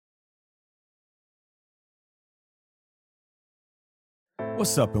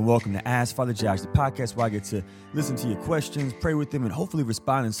What's up, and welcome to Ask Father Josh, the podcast where I get to listen to your questions, pray with them, and hopefully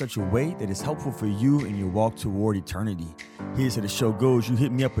respond in such a way that is helpful for you in your walk toward eternity. Here's how the show goes. You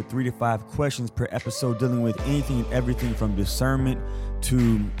hit me up with 3 to 5 questions per episode dealing with anything and everything from discernment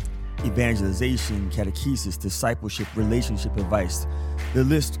to evangelization, catechesis, discipleship, relationship advice. The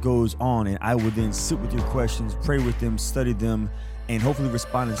list goes on, and I will then sit with your questions, pray with them, study them, and hopefully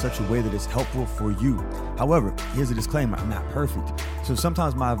respond in such a way that is helpful for you. However, here's a disclaimer: I'm not perfect. So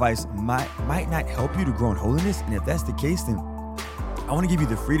sometimes my advice might not help you to grow in holiness. And if that's the case, then I want to give you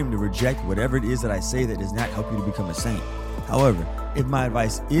the freedom to reject whatever it is that I say that does not help you to become a saint. However, if my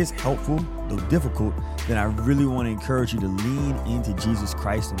advice is helpful, though difficult, then I really want to encourage you to lean into Jesus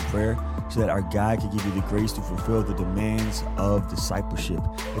Christ in prayer so that our God can give you the grace to fulfill the demands of discipleship.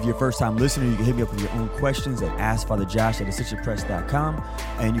 If you're a first-time listener, you can hit me up with your own questions at AskFatherJosh@ascensionpress.com.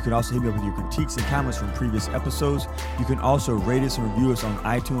 And you can also hit me up with your critiques and comments from previous episodes. You can also rate us and review us on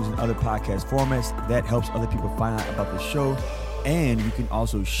iTunes and other podcast formats. That helps other people find out about the show. And you can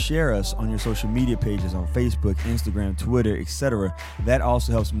also share us on your social media pages on Facebook, Instagram, Twitter, etc. That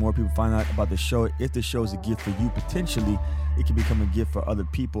also helps more people find out about the show. If the show is a gift for you, potentially, it can become a gift for other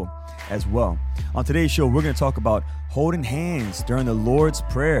people as well. On today's show, we're going to talk about holding hands during the Lord's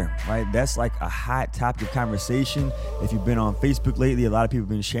Prayer, right? That's like a hot topic of conversation. If you've been on Facebook lately, a lot of people have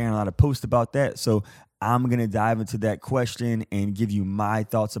been sharing a lot of posts about that. So I'm going to dive into that question and give you my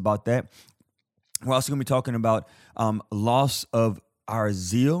thoughts about that. We're also going to be talking about loss of our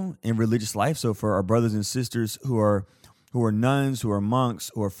zeal in religious life. So for our brothers and sisters who are nuns, who are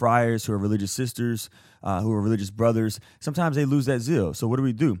monks, who are friars, who are religious sisters, who are religious brothers, sometimes they lose that zeal. So what do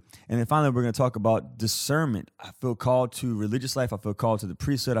we do? And then finally, we're going to talk about discernment. I feel called to religious life. I feel called to the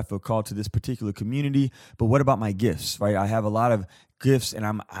priesthood. I feel called to this particular community. But what about my gifts, right? I have a lot of gifts, and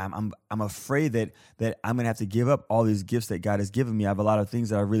I'm afraid that I'm gonna have to give up all these gifts that God has given me. I have a lot of things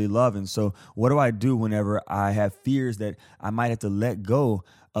that I really love, and so what do I do whenever I have fears that I might have to let go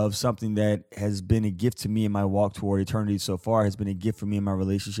of something that has been a gift to me in my walk toward eternity so far, has been a gift for me in my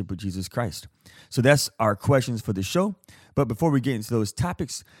relationship with Jesus Christ? So that's our questions for the show. But before we get into those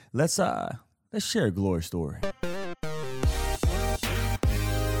topics, let's share a glory story.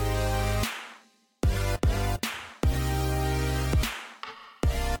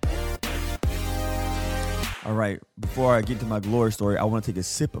 All right, before I get to my glory story, I want to take a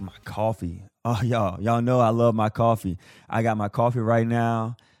sip of my coffee. Oh, y'all know I love my coffee. I got my coffee right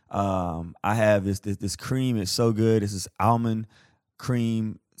now. I have this cream. It's so good. This is almond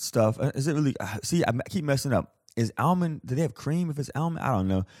cream stuff. Is it really? See, I keep messing up. Is almond? Do they have cream if it's almond? I don't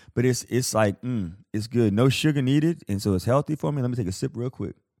know, but it's like it's good. No sugar needed, and so it's healthy for me. Let me take a sip real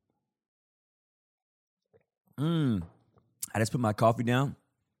quick. I just put my coffee down.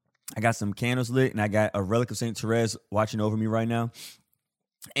 I got some candles lit, and I got a relic of St. Therese watching over me right now.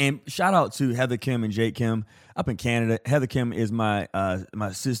 And shout out to Heather Kim and Jake Kim up in Canada. Heather Kim is my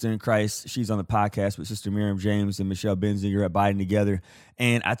sister in Christ. She's on the podcast with Sister Miriam James and Michelle Benziger abiding together.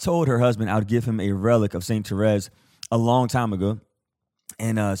 And I told her husband I would give him a relic of St. Therese a long time ago.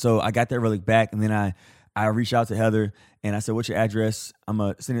 And so I got that relic back, and then I reached out to Heather, and I said, "What's your address? I'm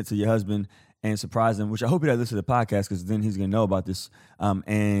going to send it to your husband and surprise him," which I hope he does listen to the podcast, because then he's going to know about this.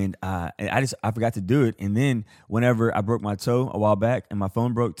 And I forgot to do it. And then whenever I broke my toe a while back and my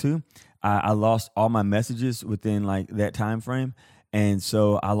phone broke too, I lost all my messages within like that time frame. And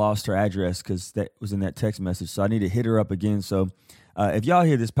so I lost her address because that was in that text message. So I need to hit her up again. So if y'all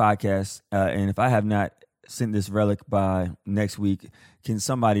hear this podcast, and if I have not sent this relic by next week, can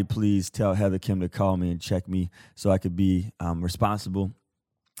somebody please tell Heather Kim to call me and check me so I could be responsible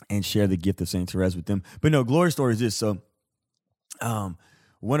and share the gift of St. Therese with them. But no, glory story is this. So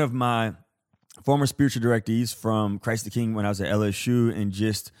one of my former spiritual directees from Christ the King when I was at LSU, and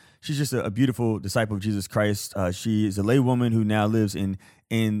she's just a beautiful disciple of Jesus Christ. She is a lay woman who now lives in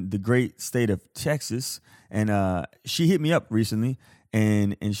the great state of Texas. And she hit me up recently,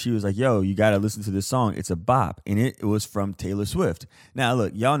 and she was like, "Yo, you got to listen to this song. It's a bop." And it was from Taylor Swift. Now,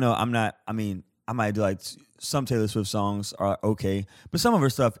 look, y'all know I might do like some Taylor Swift songs are okay, but some of her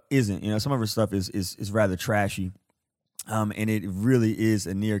stuff isn't. Some of her stuff is rather trashy. And it really is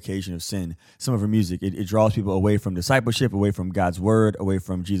a near occasion of sin. Some of her music, it draws people away from discipleship, away from God's word, away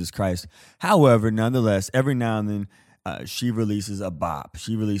from Jesus Christ. However, nonetheless, every now and then, she releases a bop.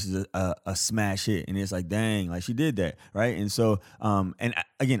 She releases a smash hit, and it's like, dang, like she did that, right? And so,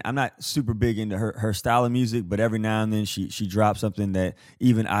 again, I'm not super big into her style of music, but every now and then she drops something that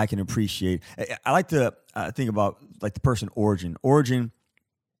even I can appreciate. I like to think about like the person Origen. Origen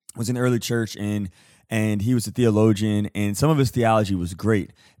was in the early church, and and he was a theologian, and some of his theology was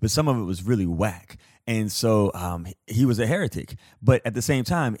great, but some of it was really whack. And so he was a heretic. But at the same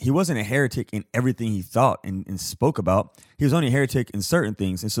time, he wasn't a heretic in everything he thought and spoke about. He was only a heretic in certain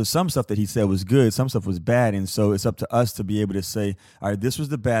things. And so some stuff that he said was good, some stuff was bad. And so it's up to us to be able to say, all right, this was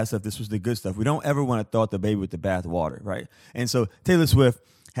the bad stuff, this was the good stuff. We don't ever want to throw out the baby with the bath water, right? And so Taylor Swift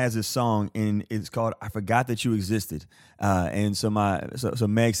has this song, and it's called "I Forgot That You Existed." And so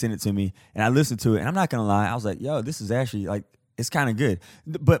Meg sent it to me, and I listened to it. And I'm not going to lie, I was like, yo, this is actually like, it's kind of good,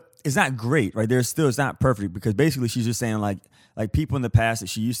 but it's not great, right? It's not perfect, because basically she's just saying like people in the past that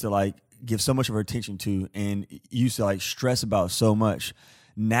she used to like give so much of her attention to and used to like stress about so much.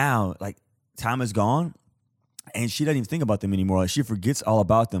 Now, like, time is gone and she doesn't even think about them anymore. Like, she forgets all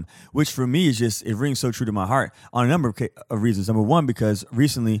about them, which for me is just, it rings so true to my heart on a number of reasons. Number one, because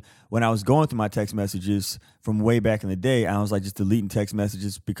recently when I was going through my text messages from way back in the day, I was like just deleting text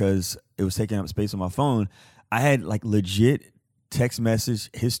messages because it was taking up space on my phone. I had like legit text message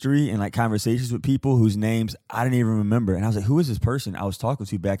history and like conversations with people whose names I didn't even remember. And I was like, who is this person I was talking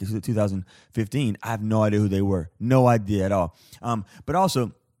to back in 2015? I have no idea who they were. No idea at all. But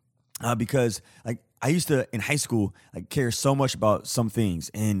also because like I used to, in high school, like care so much about some things,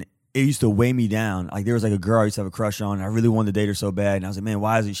 and it used to weigh me down. Like there was like a girl I used to have a crush on, and I really wanted to date her so bad. And I was like, man,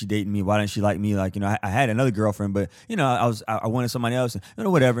 why isn't she dating me? Why didn't she like me? Like, you know, I had another girlfriend, but you know, I wanted somebody else, and you know,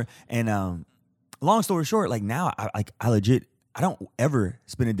 whatever. And long story short, like now I don't ever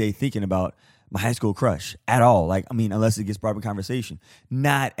spend a day thinking about my high school crush at all. Like, I mean, unless it gets brought up in conversation.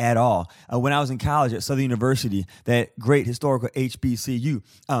 Not at all. When I was in college at Southern University, that great historical HBCU,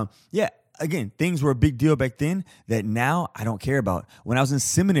 again, things were a big deal back then that now I don't care about. When I was in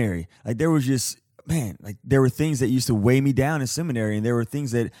seminary, like there was just, man, like there were things that used to weigh me down in seminary, and there were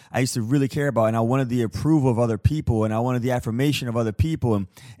things that I used to really care about, and I wanted the approval of other people, and I wanted the affirmation of other people.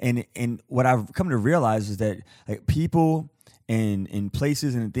 And what I've come to realize is that like people and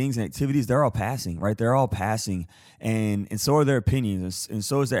places and things and activities, they're all passing, right? They're all passing, and so are their opinions, and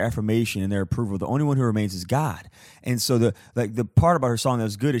so is their affirmation and their approval. The only one who remains is God. And so the part about her song that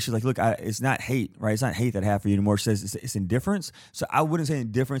was good is she's like, look, it's not hate, right? It's not hate that I have for you anymore. She says it's indifference. So I wouldn't say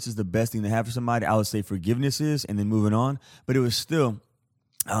indifference is the best thing to have for somebody. I would say forgiveness is, and then moving on. But it was still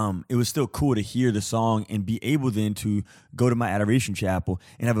cool to hear the song and be able then to go to my adoration chapel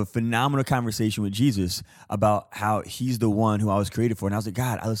and have a phenomenal conversation with Jesus about how he's the one who I was created for. And I was like,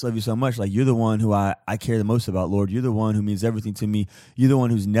 God, I just love you so much. Like, you're the one who I care the most about, Lord. You're the one who means everything to me. You're the one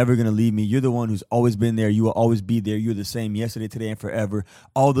who's never going to leave me. You're the one who's always been there. You will always be there. You're the same yesterday, today, and forever.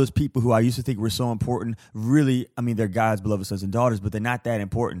 All those people who I used to think were so important, really, I mean, they're God's beloved sons and daughters, but they're not that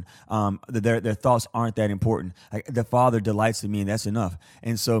important. Their thoughts aren't that important. Like, the Father delights in me, and that's enough.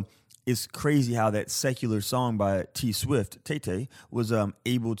 And so it's crazy how that secular song by T Swift, Tay, was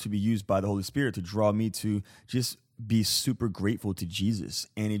able to be used by the Holy Spirit to draw me to just be super grateful to Jesus.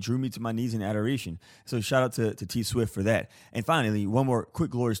 And it drew me to my knees in adoration. So shout out to T Swift for that. And finally, one more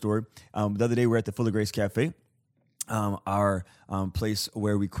quick glory story. The other day, we're at the Full of Grace Cafe. Our place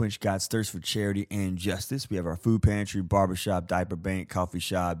where we quench God's thirst for charity and justice. We have our food pantry, barbershop, diaper bank, coffee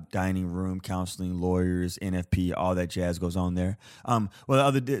shop, dining room, counseling, lawyers, NFP, all that jazz goes on there.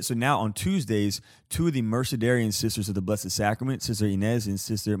 So now on Tuesdays, two of the Mercedarian sisters of the Blessed Sacrament, Sister Inez and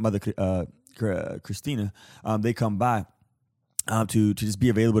Sister Mother Christina, they come by to just be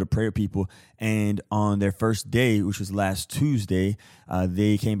available to pray with people. And on their first day, which was last Tuesday,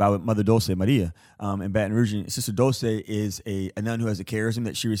 they came by with Mother Dulce Maria in Baton Rouge. And Sister Dulce is a nun who has a charism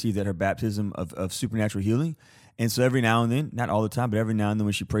that she received at her baptism of supernatural healing. And so every now and then, not all the time, but every now and then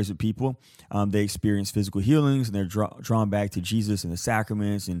when she prays with people, they experience physical healings, and they're drawn back to Jesus and the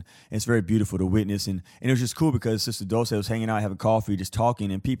sacraments. And it's very beautiful to witness. And it was just cool because Sister Dulce was hanging out, having coffee, just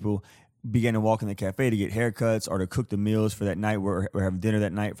talking, and people began to walk in the cafe to get haircuts or to cook the meals for that night or have dinner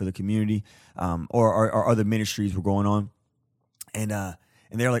that night for the community, or other ministries were going on. And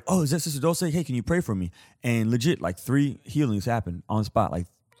they're like, oh, is that Sister Dulce? Hey, can you pray for me? And legit, like 3 healings happened on spot. Like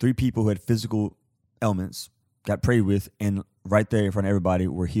 3 people who had physical ailments got prayed with, and right there in front of everybody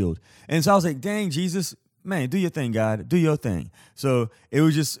were healed. And so I was like, dang, Jesus, man, do your thing, God, do your thing. So it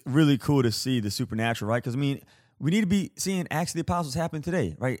was just really cool to see the supernatural, right? Because I mean, we need to be seeing Acts of the Apostles happen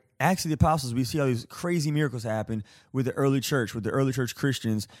today, right? Acts of the Apostles, we see all these crazy miracles happen with the early church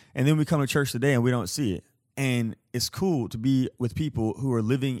Christians, and then we come to church today and we don't see it. And it's cool to be with people who are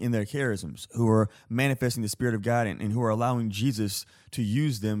living in their charisms, who are manifesting the Spirit of God, and who are allowing Jesus to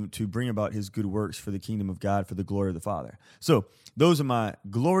use them to bring about his good works for the kingdom of God, for the glory of the Father. So those are my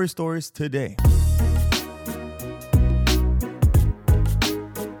glory stories today.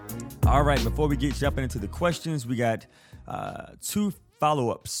 All right, before we get jumping into the questions, we got 2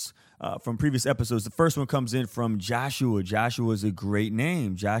 follow-ups from previous episodes. The first one comes in from Joshua. Joshua is a great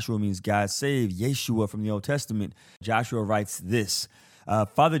name. Joshua means God saved. Yeshua from the Old Testament. Joshua writes this.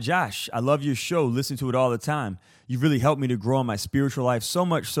 Father Josh, I love your show. Listen to it all the time. You've really helped me to grow in my spiritual life, so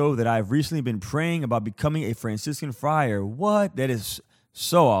much so that I've recently been praying about becoming a Franciscan friar. What? That is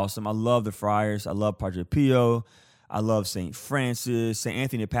so awesome. I love the friars. I love Padre Pio. I love St. Francis. St.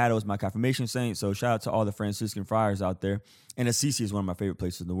 Anthony of Padua is my confirmation saint, so shout out to all the Franciscan friars out there. And Assisi is one of my favorite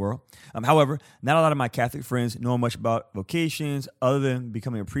places in the world. However, not a lot of my Catholic friends know much about vocations other than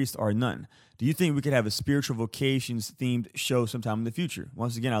becoming a priest or none. Do you think we could have a spiritual vocations themed show sometime in the future?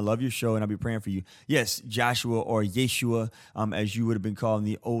 Once again, I love your show and I'll be praying for you. Yes, Joshua or Yeshua, as you would have been called in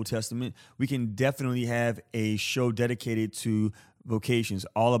the Old Testament. We can definitely have a show dedicated to vocations,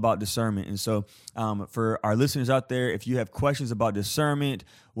 all about discernment. And so for our listeners out there, if you have questions about discernment,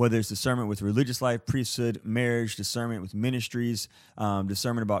 whether it's discernment with religious life, priesthood, marriage, discernment with ministries,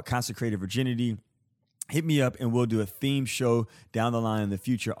 discernment about consecrated virginity, hit me up and we'll do a theme show down the line in the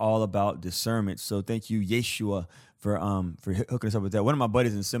future all about discernment. So thank you, Yeshua, for hooking us up with that. One of my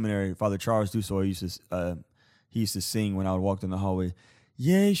buddies in seminary, Father Charles Dussault, he used to sing when I would walk down the hallway,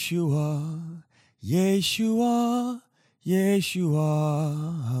 Yeshua, Yeshua, Yeshua.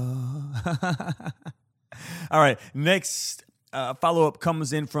 All right, next follow-up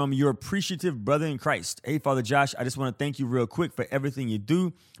comes in from your appreciative brother in Christ. Hey, Father Josh, I just want to thank you real quick for everything you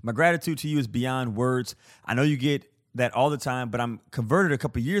do. My gratitude to you is beyond words. I know you get that all the time, but I'm converted a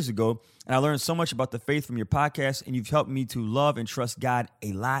couple years ago, and I learned so much about the faith from your podcast, and you've helped me to love and trust God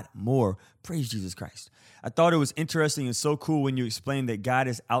a lot more. Praise Jesus Christ. I thought it was interesting and so cool when you explained that God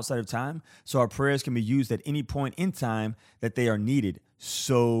is outside of time, so our prayers can be used at any point in time that they are needed.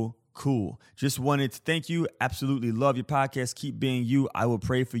 So cool. Just wanted to thank you. Absolutely love your podcast. Keep being you. I will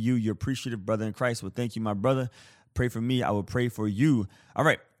pray for you, your appreciative brother in Christ. Well, thank you, my brother. Pray for me. I will pray for you. All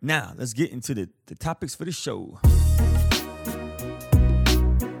right, now let's get into the topics for the show.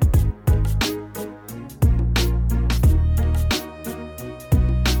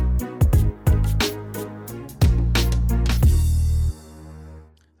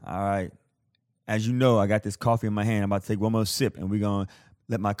 All right. As you know, I got this coffee in my hand. I'm about to take one more sip, and we're going to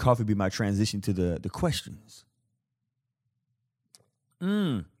let my coffee be my transition to the questions.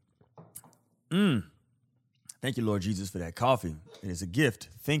 Thank you, Lord Jesus, for that coffee. It is a gift.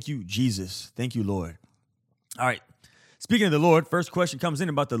 Thank you, Jesus. Thank you, Lord. All right. Speaking of the Lord, first question comes in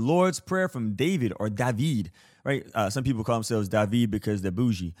about the Lord's Prayer from David or David, right? Some people call themselves David because they're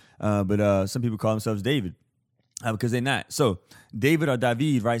bougie, but some people call themselves David because they're not. So David or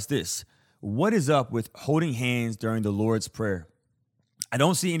David writes this. What is up with holding hands during the Lord's Prayer? I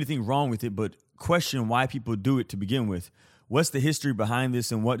don't see anything wrong with it, but question why people do it to begin with. What's the history behind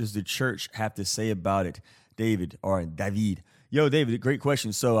this, and what does the church have to say about it? David or David. Yo, David, great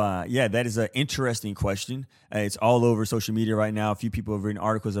question. So, that is an interesting question. It's all over social media right now. A few people have written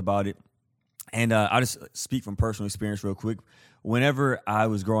articles about it. And I'll just speak from personal experience real quick. Whenever I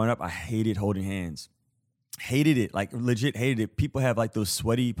was growing up, I hated holding hands. Hated it, like legit hated it. People have like those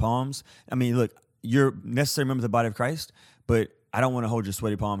sweaty palms. I mean, look, you're necessary member of the body of Christ, but I don't want to hold your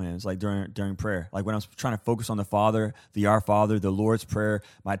sweaty palm hands like during prayer. Like when I'm trying to focus on the Father, the Our Father, the Lord's Prayer,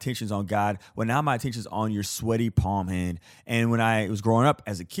 my attention's on God. Well, now my attention's on your sweaty palm hand. And when I was growing up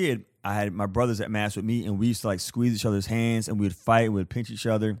as a kid, I had my brothers at Mass with me, and we used to like squeeze each other's hands, and we'd fight, and we'd pinch each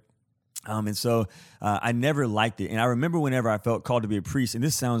other. And so I never liked it. And I remember whenever I felt called to be a priest, and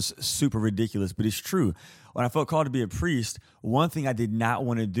this sounds super ridiculous, but it's true. When I felt called to be a priest, one thing I did not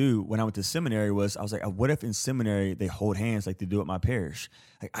want to do when I went to seminary was, I was like, what if in seminary they hold hands like they do at my parish?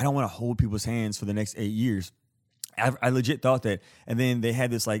 Like, I don't want to hold people's hands for the next 8 years. I legit thought that. And then they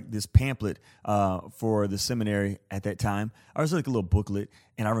had this pamphlet for the seminary at that time. I was like a little booklet.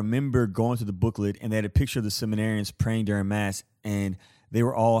 And I remember going to the booklet, and they had a picture of the seminarians praying during Mass, and they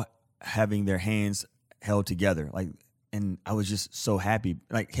were all having their hands held together. And I was just so happy.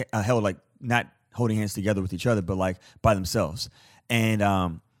 Held, not holding hands together with each other, but like by themselves. And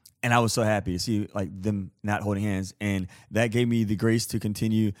I was so happy to see them not holding hands. And that gave me the grace to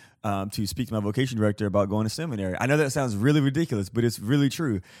continue to speak to my vocation director about going to seminary. I know that sounds really ridiculous, but it's really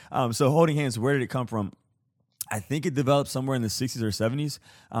true. So holding hands, where did it come from? I think it developed somewhere in the 60s or 70s.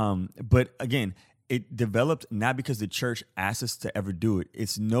 But again, it developed not because the church asked us to ever do it.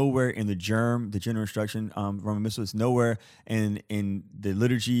 It's nowhere in the general instruction, Roman Missal. It's nowhere in the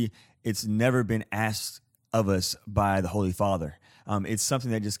liturgy. It's never been asked of us by the Holy Father. It's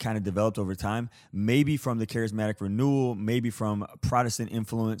something that just kind of developed over time, maybe from the charismatic renewal, maybe from Protestant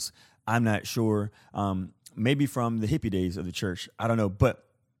influence. I'm not sure. Maybe from the hippie days of the church. I don't know. But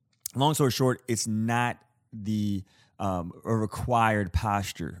long story short, it's not a required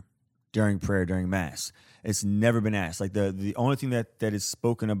posture. during prayer, during Mass. It's never been asked. Like the only thing that is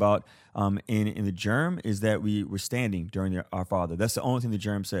spoken about in the germ is that we're standing during Our Father. That's the only thing the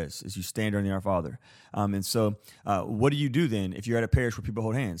germ says, is you stand during the Our Father. And so what do you do then if you're at a parish where people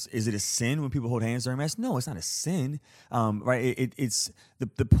hold hands? Is it a sin when people hold hands during Mass? No, it's not a sin, right? It's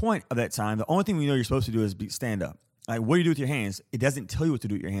the point of that time. The only thing we know you're supposed to do is stand up. Like, what do you do with your hands? It doesn't tell you what to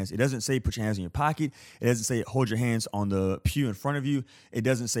do with your hands. It doesn't say put your hands in your pocket. It doesn't say hold your hands on the pew in front of you. It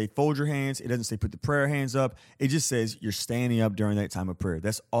doesn't say fold your hands. It doesn't say put the prayer hands up. It just says you're standing up during that time of prayer.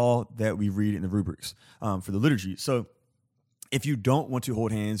 That's all that we read in the rubrics for the liturgy. So if you don't want to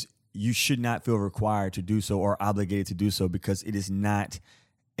hold hands, you should not feel required to do so or obligated to do so, because it is not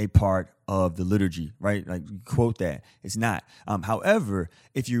a part of the liturgy, right? Like, quote that. It's not. However,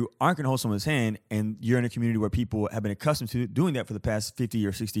 if you aren't going to hold someone's hand and you're in a community where people have been accustomed to doing that for the past 50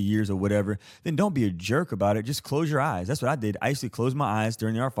 or 60 years or whatever, then don't be a jerk about it. Just close your eyes. That's what I did. I used to close my eyes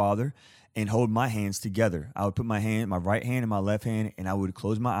during the Our Father and hold my hands together. I would put my right hand in my left hand, and I would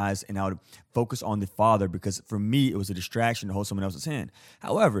close my eyes and I would focus on the Father, because for me, it was a distraction to hold someone else's hand.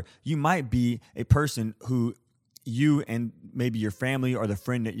 However, you might be a person who you and maybe your family or the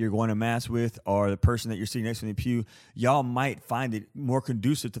friend that you're going to Mass with or the person that you're sitting next to in the pew, y'all might find it more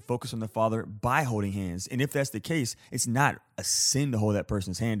conducive to focus on the Father by holding hands. And if that's the case, it's not a sin to hold that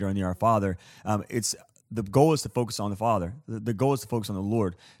person's hand during the Our Father. The goal is to focus on the Father. The goal is to focus on the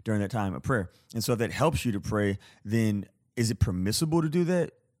Lord during that time of prayer. And so if that helps you to pray, then is it permissible to do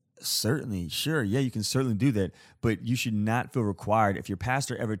that? Certainly, sure. Yeah, you can certainly do that, but you should not feel required. If your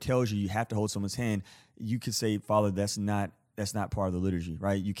pastor ever tells you you have to hold someone's hand, you could say, Father, that's not part of the liturgy,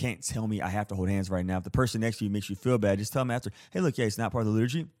 right? You can't tell me I have to hold hands right now. If the person next to you makes you feel bad, just tell them after, hey, look, yeah, it's not part of the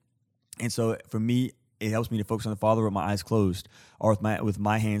liturgy. And so for me, it helps me to focus on the Father with my eyes closed or with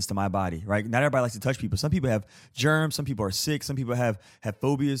my hands to my body, right? Not everybody likes to touch people. Some people have germs. Some people are sick. Some people have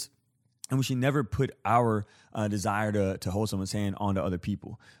phobias. And we should never put our desire to hold someone's hand onto other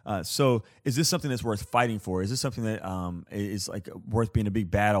people. So is this something that's worth fighting for? Is this something that is like worth being a big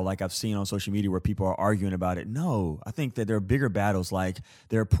battle like I've seen on social media where people are arguing about it? No, I think that there are bigger battles, like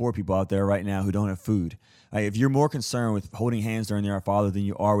there are poor people out there right now who don't have food. If you're more concerned with holding hands during the Our Father than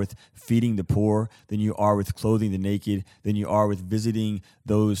you are with feeding the poor, than you are with clothing the naked, than you are with visiting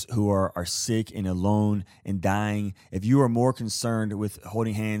those who are sick and alone and dying, if you are more concerned with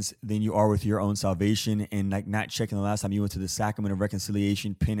holding hands than you are with your own salvation and like not checking the last time you went to the sacrament of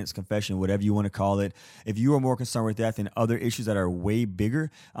reconciliation, penance, confession, whatever you want to call it, if you are more concerned with that than other issues that are way bigger,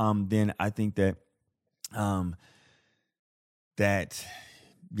 then I think that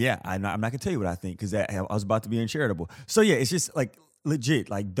yeah, I'm not going to tell you what I think, because I was about to be uncharitable. So yeah, it's just like legit,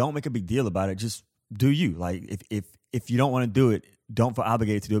 like don't make a big deal about it. Just do you. Like if you don't want to do it, don't feel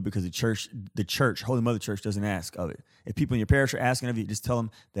obligated to do it, because the church, Holy Mother Church, doesn't ask of it. If people in your parish are asking of you, just tell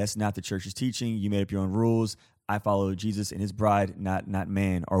them that's not the church's teaching. You made up your own rules. I follow Jesus and his bride, not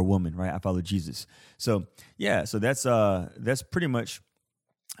man or woman, right? I follow Jesus. So yeah, so that's pretty much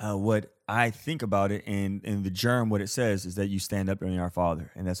what I think about it. And the germ, what it says is that you stand up during Our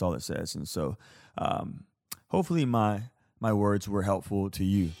Father, and that's all it says. And so hopefully my words were helpful to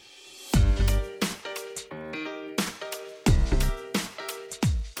you.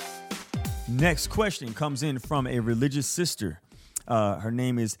 Next question comes in from a religious sister. Her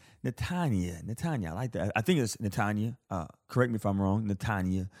name is Netanya. I like that. I think it's Netanya. Correct me if I'm wrong.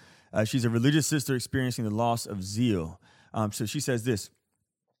 Netanya. She's a religious sister experiencing the loss of zeal. So she says this.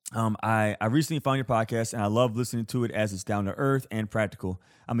 I recently found your podcast, and I love listening to it as it's down to earth and practical.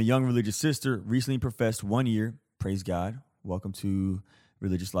 I'm a young religious sister, recently professed 1 year. Praise God. Welcome to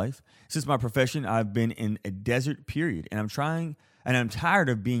religious life. Since my profession, I've been in a desert period, and I'm tired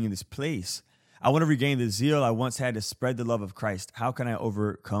of being in this place. I want to regain the zeal I once had to spread the love of Christ. How can I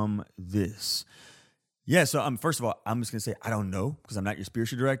overcome this? Yeah, so first of all, I'm just going to say I don't know, because I'm not your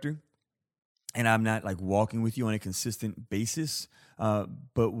spiritual director, and I'm not like walking with you on a consistent basis.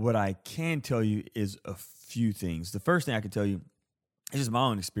 But what I can tell you is a few things. The first thing I can tell you is just my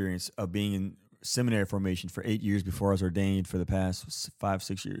own experience of being in seminary formation for 8 years before I was ordained for the past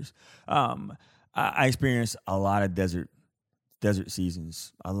 5-6 years. I experienced a lot of desert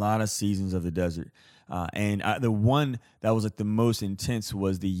seasons, a lot of seasons of the desert. And the one that was like the most intense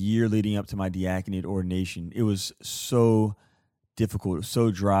was the year leading up to my diaconate ordination. It was so difficult,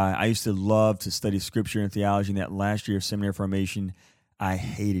 so dry. I used to love to study scripture and theology. In that last year of seminary formation, I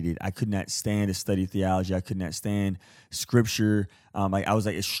hated it. I could not stand to study theology. I could not stand scripture.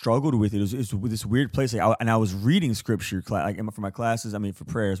 I struggled with it. It was this weird place. And I was reading scripture for my classes. I mean, for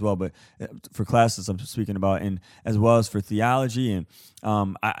prayer as well, but for classes I'm speaking about, and as well as for theology. And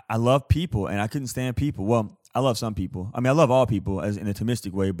I love people, and I couldn't stand people. Well, I love some people. I mean, I love all people as in a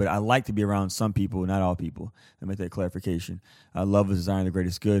Thomistic way, but I like to be around some people, not all people. Let me make that clarification. Love is desiring the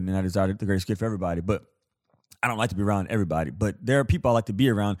greatest good, and I desire the greatest good for everybody. But I don't like to be around everybody. But there are people I like to be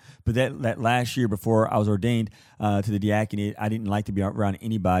around. But that last year before I was ordained to the diaconate, I didn't like to be around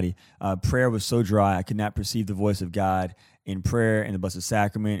anybody. Prayer was so dry. I could not perceive the voice of God in prayer, in the Blessed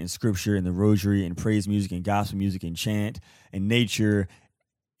Sacrament, in Scripture, in the Rosary, in praise music, in gospel music, in chant, in nature,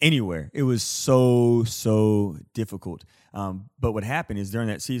 anywhere. It was so difficult. But what happened is during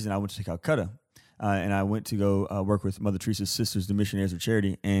that season, I went to Calcutta, and I went to go work with Mother Teresa's sisters, the Missionaries of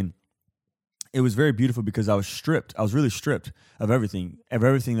Charity, and it was very beautiful because I was stripped. I was really stripped of everything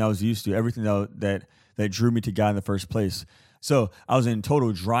that I was used to, everything that drew me to God in the first place. So I was in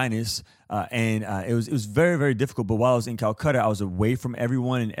total dryness, and it was very, very difficult. But while I was in Calcutta, I was away from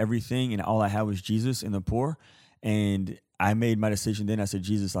everyone and everything, and all I had was Jesus and the poor. And I made my decision then. I said,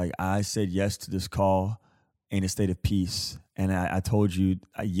 Jesus, like, I said yes to this call in a state of peace. And I told you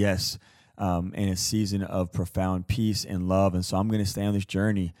yes in a season of profound peace and love. And so I'm going to stay on this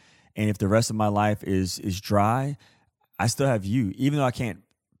journey. And if the rest of my life is dry, I still have you. Even though I can't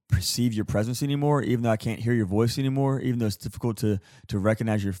perceive your presence anymore, even though I can't hear your voice anymore, even though it's difficult to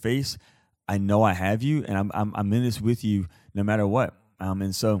recognize your face, I know I have you, and I'm in this with you no matter what.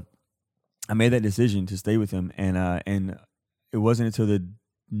 And so I made that decision to stay with him, and it wasn't until the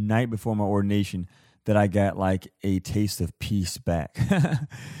night before my ordination that I got like a taste of peace back.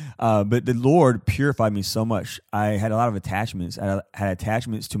 But the Lord purified me so much. I had a lot of attachments. I had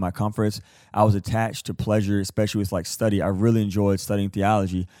attachments to my comforts. I was attached to pleasure, especially with like study. I really enjoyed studying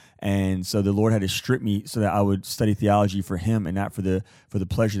theology. And so the Lord had to strip me so that I would study theology for him and not for the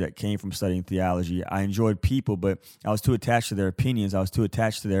pleasure that came from studying theology. I enjoyed people, but I was too attached to their opinions. I was too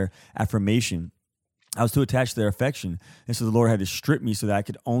attached to their affirmation. I was too attached to their affection. And so the Lord had to strip me so that I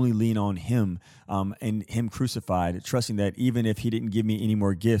could only lean on him and him crucified, trusting that even if he didn't give me any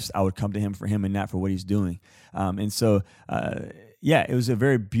more gifts, I would come to him for him and not for what he's doing. And so, it was a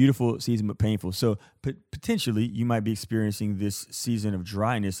very beautiful season, but painful. So potentially you might be experiencing this season of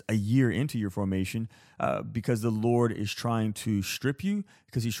dryness a year into your formation because the Lord is trying to strip you,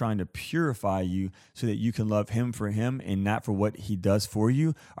 because he's trying to purify you so that you can love him for him and not for what he does for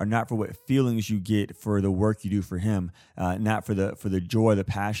you, or not for what feelings you get for the work you do for him, not for the joy, the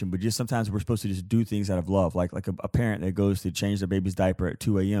passion, but just sometimes we're supposed to just do things out of love, like a parent that goes to change their baby's diaper at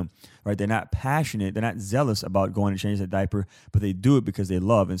 2 a.m., right? They're not passionate, they're not zealous about going to change that diaper, but they do it because they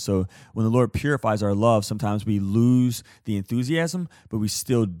love. And so when the Lord purifies our love, sometimes we lose the enthusiasm, but we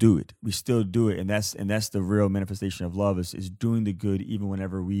still do it. We still do it. And that's the real manifestation of love is doing the good even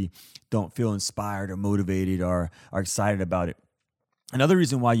whenever we don't feel inspired or motivated or are excited about it. Another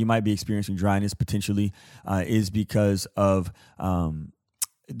reason why you might be experiencing dryness potentially is because of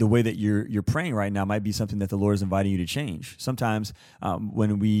the way that you're praying right now might be something that the Lord is inviting you to change. Sometimes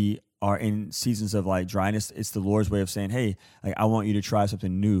when we are in seasons of like dryness, it's the Lord's way of saying, hey, like, I want you to try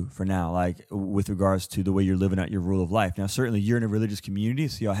something new for now, like with regards to the way you're living out your rule of life. Now, certainly you're in a religious community,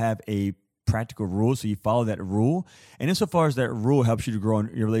 so you'll have a practical rule, so you follow that rule. And insofar as that rule helps you to grow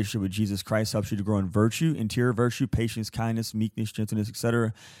in your relationship with Jesus Christ, helps you to grow in virtue, interior virtue, patience, kindness, meekness, gentleness,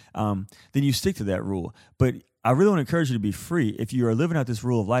 etc., then you stick to that rule. But I really want to encourage you to be free. If you are living out this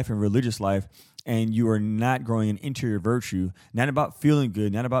rule of life and religious life, and you are not growing in interior virtue, not about feeling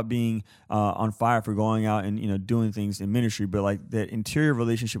good, not about being on fire for going out and doing things in ministry, but like that interior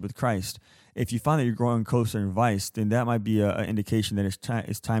relationship with Christ, if you find that you're growing closer in vice, then that might be an indication that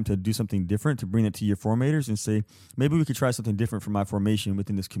it's time to do something different, to bring it to your formators and say, maybe we could try something different for my formation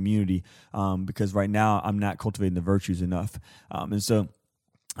within this community, because right now I'm not cultivating the virtues enough. And so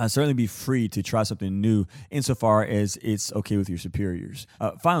certainly be free to try something new insofar as it's okay with your superiors.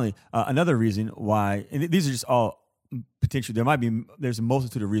 Finally, another reason why, and these are just all potentially, there's a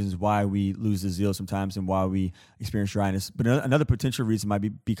multitude of reasons why we lose the zeal sometimes and why we experience dryness. But another potential reason might be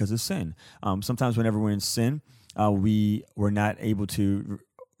because of sin. Sometimes whenever we're in sin, we're not able to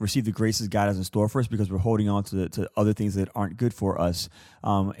receive the graces God has in store for us because we're holding on to other things that aren't good for us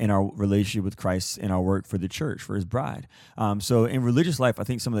in our relationship with Christ, in our work for the church, for his bride. So in religious life, I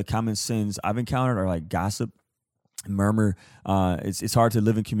think some of the common sins I've encountered are like gossip, murmur. It's hard to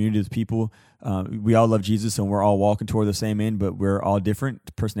live in community with people. We all love Jesus and we're all walking toward the same end, but we're all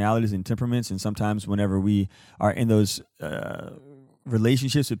different personalities and temperaments. And sometimes whenever we are in those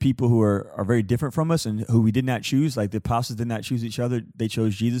relationships with people who are very different from us and who we did not choose, like the apostles did not choose each other. They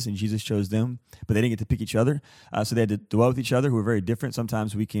chose Jesus and Jesus chose them, but they didn't get to pick each other. So they had to dwell with each other who are very different.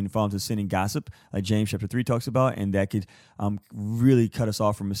 Sometimes we can fall into sin and gossip, like James chapter 3 talks about, and that could really cut us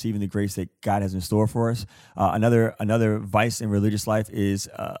off from receiving the grace that God has in store for us. Another vice in religious life is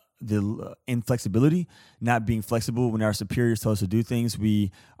the inflexibility, not being flexible when our superiors tell us to do things.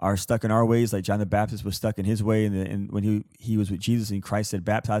 We are stuck in our ways, like John the Baptist was stuck in his way. And when he was with Jesus and Christ said,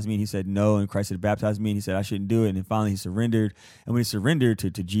 baptize me, and he said no, and Christ said, baptize me, and he said, I shouldn't do it. And then finally he surrendered. And when he surrendered to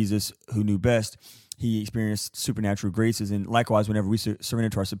Jesus, who knew best, he experienced supernatural graces. And likewise, whenever we surrender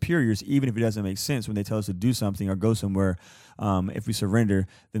to our superiors, even if it doesn't make sense, when they tell us to do something or go somewhere, if we surrender,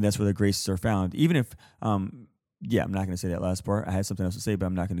 then that's where the graces are found. Even if, I'm not going to say that last part. I had something else to say, but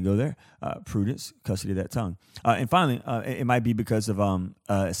I'm not going to go there. Prudence, custody of that tongue. And finally, it might be because of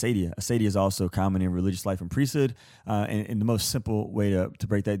acedia. Acedia is also common in religious life and priesthood. And the most simple way to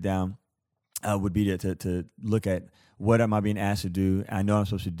break that down would be to look at, what am I being asked to do? I know I'm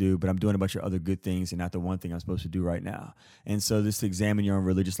supposed to do, but I'm doing a bunch of other good things and not the one thing I'm supposed to do right now. And so just to examine your own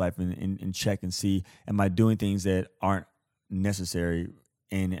religious life and check and see, am I doing things that aren't necessary,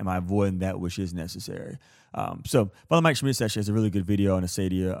 and am I avoiding that which is necessary? So Father Mike Schmitz actually has a really good video on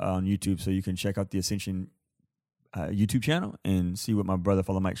acedia on YouTube, so you can check out the Ascension YouTube channel and see what my brother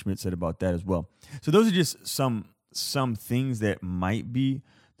Father Mike Schmitz said about that as well. So those are just some things that might be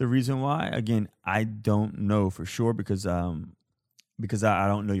the reason why. Again, I don't know for sure because I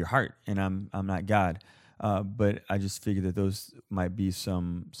don't know your heart, and I'm not God. But I just figured that those might be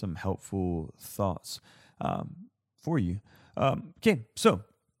some helpful thoughts for you. Okay, so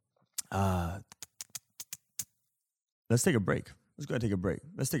let's take a break. Let's go ahead and take a break.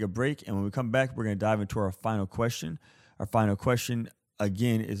 Let's take a break, and when we come back, we're going to dive into our final question. Our final question,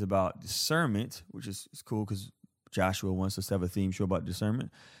 again, is about discernment, which is cool because Joshua wants us to have a theme show about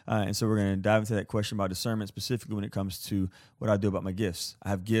discernment. And so we're going to dive into that question about discernment, specifically when it comes to what I do about my gifts. I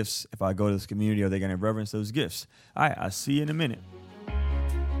have gifts. If I go to this community, are they going to reverence those gifts? All right, I'll see you in a minute.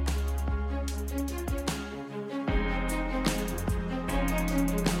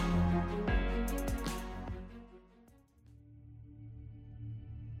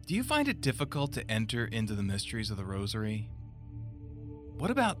 Do you find it difficult to enter into the mysteries of the Rosary? What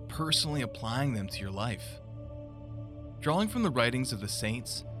about personally applying them to your life? Drawing from the writings of the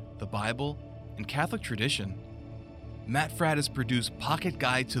saints, the Bible, and Catholic tradition, Matt Fradd has produced Pocket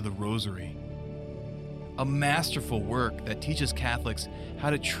Guide to the Rosary, a masterful work that teaches Catholics how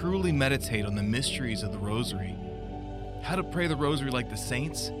to truly meditate on the mysteries of the Rosary, how to pray the Rosary like the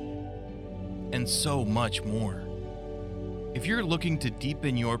saints, and so much more. If you're looking to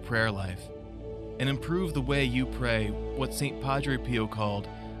deepen your prayer life and improve the way you pray what St. Padre Pio called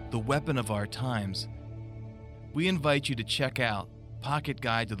the weapon of our times, we invite you to check out Pocket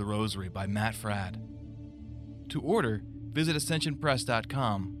Guide to the Rosary by Matt Fradd. To order, visit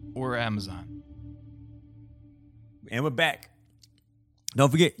ascensionpress.com or Amazon. And we're back. Don't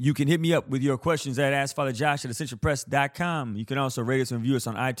forget, you can hit me up with your questions at AskFatherJosh@ascensionpress.com. You can also rate us and review us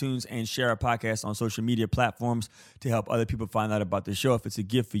on iTunes and share our podcast on social media platforms to help other people find out about the show. If it's a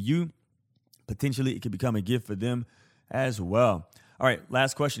gift for you, potentially it could become a gift for them as well. All right,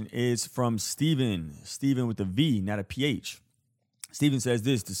 last question is from Stephen. Stephen with a V, not a PH. Stephen says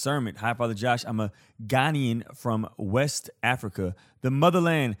this, discernment. Hi, Father Josh. I'm a Ghanaian from West Africa, the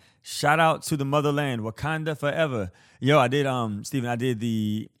motherland. Shout out to the motherland. Wakanda forever. Yo, I did, Stephen, I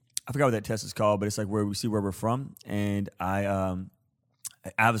forgot what that test is called, but it's like where we see where we're from. And I,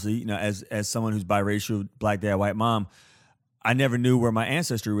 obviously, as someone who's biracial, black dad, white mom, I never knew where my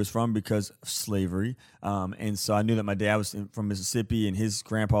ancestry was from because of slavery. And so I knew that my dad was from Mississippi and his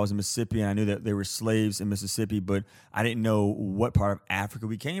grandpa was in Mississippi, and I knew that they were slaves in Mississippi, but I didn't know what part of Africa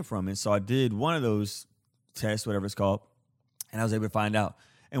we came from. And so I did one of those tests, whatever it's called, and I was able to find out.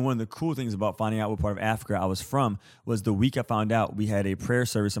 And one of the cool things about finding out what part of Africa I was from was the week I found out, we had a prayer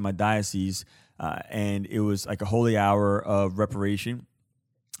service in my diocese, and it was like a holy hour of reparation.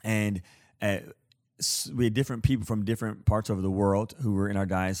 And we had different people from different parts of the world who were in our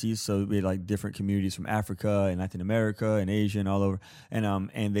diocese. So we had like different communities from Africa and Latin America and Asia and all over.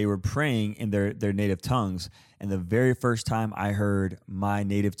 And they were praying in their native tongues. And the very first time I heard my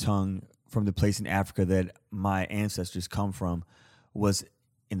native tongue from the place in Africa that my ancestors come from was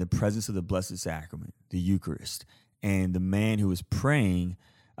in the presence of the Blessed Sacrament, the Eucharist. And the man who was praying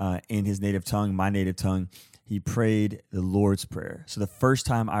in his native tongue, my native tongue, he prayed the Lord's Prayer. So the first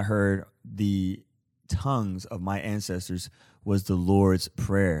time I heard the tongues of my ancestors was the Lord's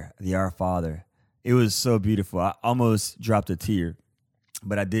Prayer, the Our Father. It was so beautiful. I almost dropped a tear,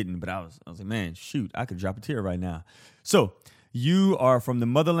 but I didn't. But I was like, man, shoot, I could drop a tear right now. So you are from the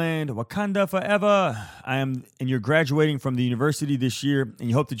motherland, Wakanda forever. And you're graduating from the university this year, and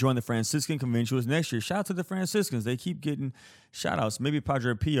you hope to join the Franciscan conventuals next year. Shout out to the Franciscans. They keep getting shout outs. Maybe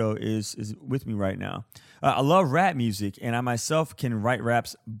Padre Pio is with me right now. I love rap music, and I myself can write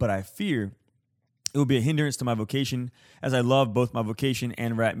raps, but I fear It would be a hindrance to my vocation, as I love both my vocation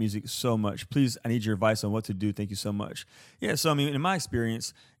and rap music so much. Please, I need your advice on what to do. Thank you so much. Yeah, so I mean, in my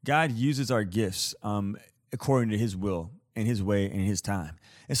experience, God uses our gifts according to his will and his way and his time.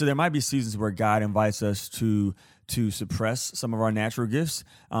 And so there might be seasons where God invites us to suppress some of our natural gifts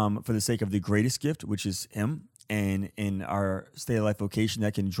for the sake of the greatest gift, which is him. And in our state of life vocation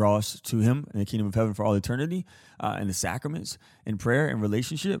that can draw us to him in the kingdom of heaven for all eternity, and the sacraments and prayer and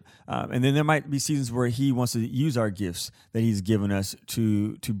relationship. And then there might be seasons where he wants to use our gifts that he's given us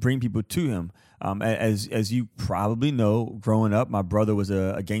to bring people to him. As you probably know, growing up, my brother was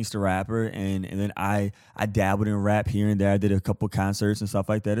a gangster rapper, and then I dabbled in rap here and there. I did a couple concerts and stuff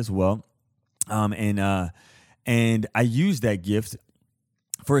like that as well. And I used that gift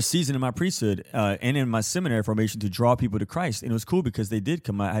for a season in my priesthood and in my seminary formation to draw people to Christ. And it was cool because they did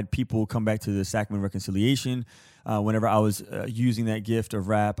come out. I had people come back to the sacrament of reconciliation. Whenever I was using that gift of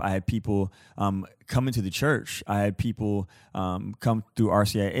rap, I had people come into the church. I had people come through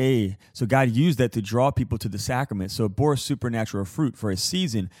RCIA. So God used that to draw people to the sacrament. So it bore supernatural fruit for a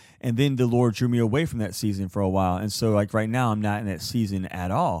season. And then the Lord drew me away from that season for a while. And so like right now, I'm not in that season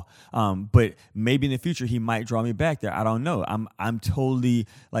at all. But maybe in the future, he might draw me back there. I don't know. I'm totally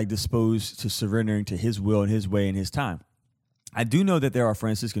like disposed to surrendering to his will and his way and his time. I do know that there are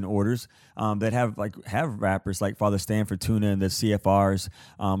Franciscan orders that have rappers like Father Stan Fortuna and the CFRs.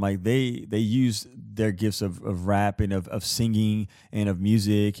 Like they use their gifts of rap and of singing and of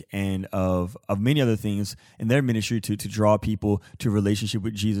music and of many other things in their ministry to draw people to relationship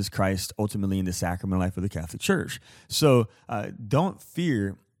with Jesus Christ, ultimately in the sacrament life of the Catholic Church. So don't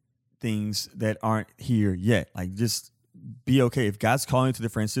fear things that aren't here yet. Like just be okay. If God's calling you to the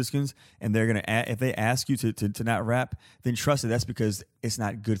Franciscans and they're going to, if they ask you to not rap, then trust that that's because it's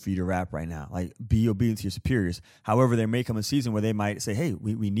not good for you to rap right now. Like be obedient to your superiors. However, there may come a season where they might say, hey,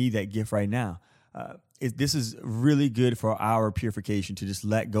 we need that gift right now. This is really good for our purification to just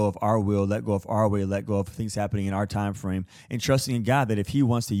let go of our will, let go of our way, let go of things happening in our time frame, and trusting in God that if he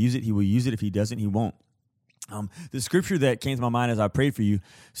wants to use it, he will use it. If he doesn't, he won't. The scripture that came to my mind as I prayed for you,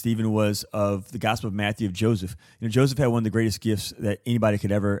 Stephen, was of the Gospel of Matthew of Joseph. You know, Joseph had one of the greatest gifts that anybody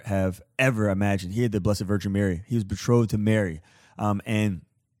could ever imagined. He had the Blessed Virgin Mary. He was betrothed to Mary. And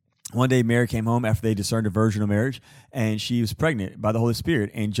one day Mary came home after they discerned a virginal marriage, and she was pregnant by the Holy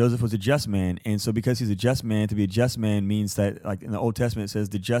Spirit, and Joseph was a just man. And so because he's a just man, to be a just man means that, like in the Old Testament, it says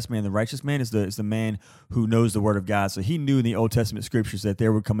the just man, the righteous man is the man who knows the word of God. So he knew in the Old Testament scriptures that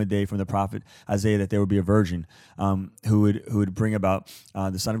there would come a day from the prophet Isaiah that there would be a virgin who would bring about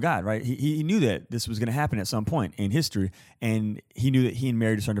the Son of God, right? He knew that this was going to happen at some point in history, and he knew that he and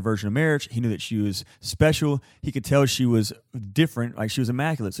Mary discerned a virginal marriage. He knew that she was special. He could tell she was different, like she was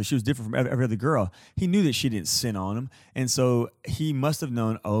immaculate, so she was different from every other girl. He knew that she didn't sin on him, and so he must have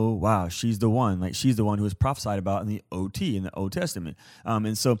known, oh wow, she's the one. Like she's the one who was prophesied about in the OT, in the Old Testament.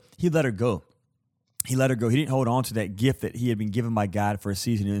 And so he let her go. He let her go. He didn't hold on to that gift that he had been given by God for a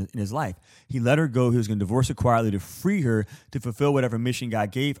season in his life. He let her go. He was going to divorce her quietly to free her to fulfill whatever mission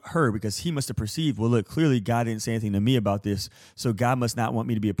God gave her, because he must have perceived, well, look, clearly God didn't say anything to me about this, so God must not want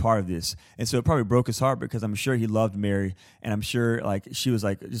me to be a part of this. And so it probably broke his heart, because I'm sure he loved Mary, and I'm sure like she was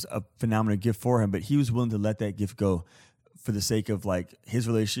like just a phenomenal gift for him, but he was willing to let that gift go for the sake of like his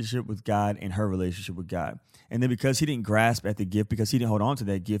relationship with God and her relationship with God. And then because he didn't grasp at the gift, because he didn't hold on to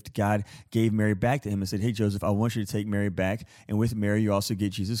that gift, God gave Mary back to him and said, hey, Joseph, I want you to take Mary back. And with Mary, you also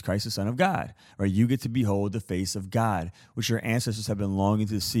get Jesus Christ, the Son of God, or you get to behold the face of God, which your ancestors have been longing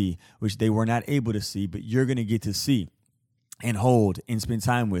to see, which they were not able to see, but you're going to get to see and hold and spend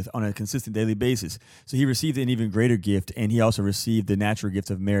time with on a consistent daily basis. So he received an even greater gift, and he also received the natural gift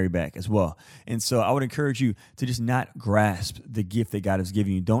of Mary back as well. And so I would encourage you to just not grasp the gift that God has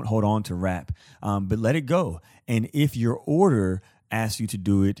given you. Don't hold on to rap, but let it go. And if your order asks you to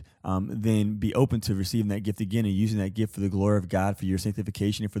do it, then be open to receiving that gift again and using that gift for the glory of God, for your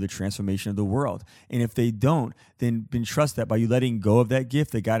sanctification and for the transformation of the world. And if they don't, then trust that by you letting go of that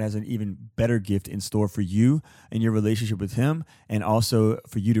gift, that God has an even better gift in store for you and your relationship with him, and also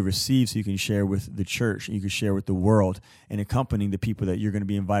for you to receive so you can share with the church and you can share with the world and accompanying the people that you're going to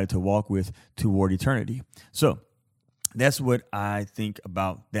be invited to walk with toward eternity. So that's what I think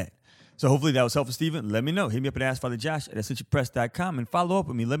about that. So hopefully that was helpful, Stephen. Let me know. Hit me up at AskFatherJosh@AscensionPress.com and follow up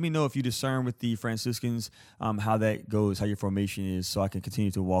with me. Let me know if you discern with the Franciscans, how that goes, how your formation is, so I can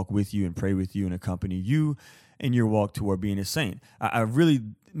continue to walk with you and pray with you and accompany you in your walk toward being a saint. I really,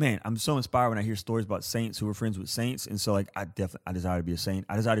 man, I'm so inspired when I hear stories about saints who are friends with saints. And so, like, I desire to be a saint.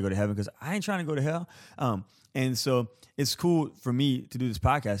 I desire to go to heaven because I ain't trying to go to hell. And so it's cool for me to do this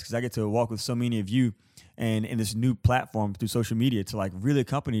podcast because I get to walk with so many of you and in this new platform through social media to like really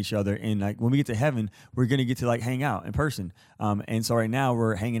accompany each other. And like when we get to heaven, we're going to get to like hang out in person. And so right now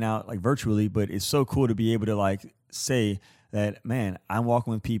we're hanging out like virtually, but it's so cool to be able to like say that, man, I'm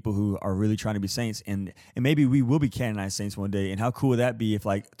walking with people who are really trying to be saints, and maybe we will be canonized saints one day. And how cool would that be if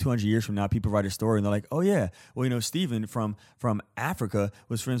like 200 years from now, people write a story and they're like, oh yeah, well, you know, Stephen from Africa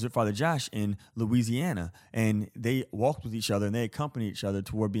was friends with Father Josh in Louisiana, and they walked with each other and they accompanied each other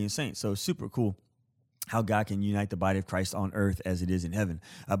toward being saints. So super cool how God can unite the body of Christ on earth as it is in heaven.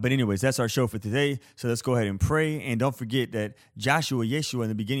 But anyways, that's our show for today. So let's go ahead and pray. And don't forget that Yeshua in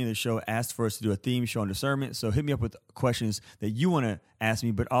the beginning of the show asked for us to do a theme show on discernment. So hit me up with questions that you want to ask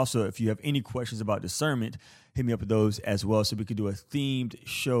me. But also, if you have any questions about discernment, hit me up with those as well so we could do a themed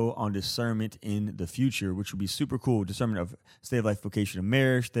show on discernment in the future, which would be super cool. Discernment of state of life vocation of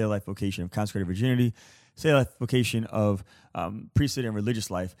marriage, state of life vocation of consecrated virginity, state of life vocation of priesthood and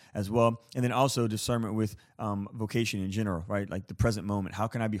religious life as well. And then also discernment with vocation in general, right? Like the present moment. How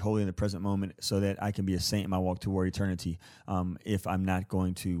can I be holy in the present moment so that I can be a saint in my walk toward eternity if I'm not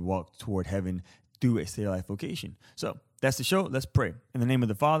going to walk toward heaven through a state of life vocation? So that's the show. Let's pray. In the name of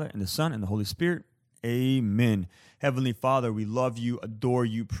the Father, and the Son, and the Holy Spirit. Amen. Heavenly Father, we love you, adore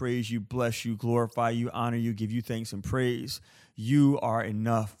you, praise you, bless you, glorify you, honor you, give you thanks and praise. You are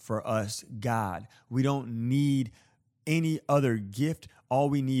enough for us, God. We don't need any other gift.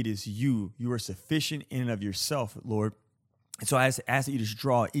 All we need is you. You are sufficient in and of yourself, Lord. And so I ask that you just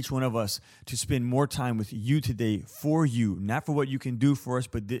draw each one of us to spend more time with you today for you, not for what you can do for us,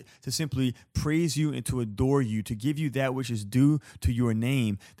 but to simply praise you and to adore you, to give you that which is due to your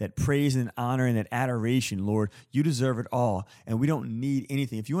name, that praise and honor and that adoration, Lord. You deserve it all, and we don't need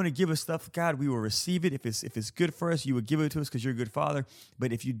anything. If you want to give us stuff, God, we will receive it. If it's good for us, you will give it to us because you're a good Father.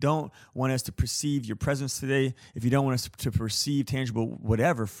 But if you don't want us to perceive your presence today, if you don't want us to perceive tangible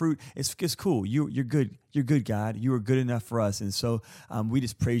whatever fruit, it's cool. You're good. You're good, God. You are good enough for us. And so we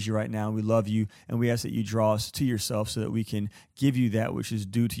just praise you right now. We love you. And we ask that you draw us to yourself so that we can give you that which is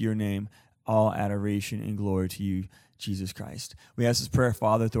due to your name, all adoration and glory to you, Jesus Christ. We ask this prayer,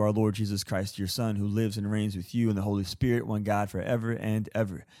 Father, through our Lord Jesus Christ, your Son, who lives and reigns with you in the Holy Spirit, one God forever and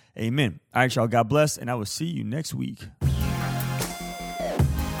ever. Amen. All right, y'all. God bless. And I will see you next week.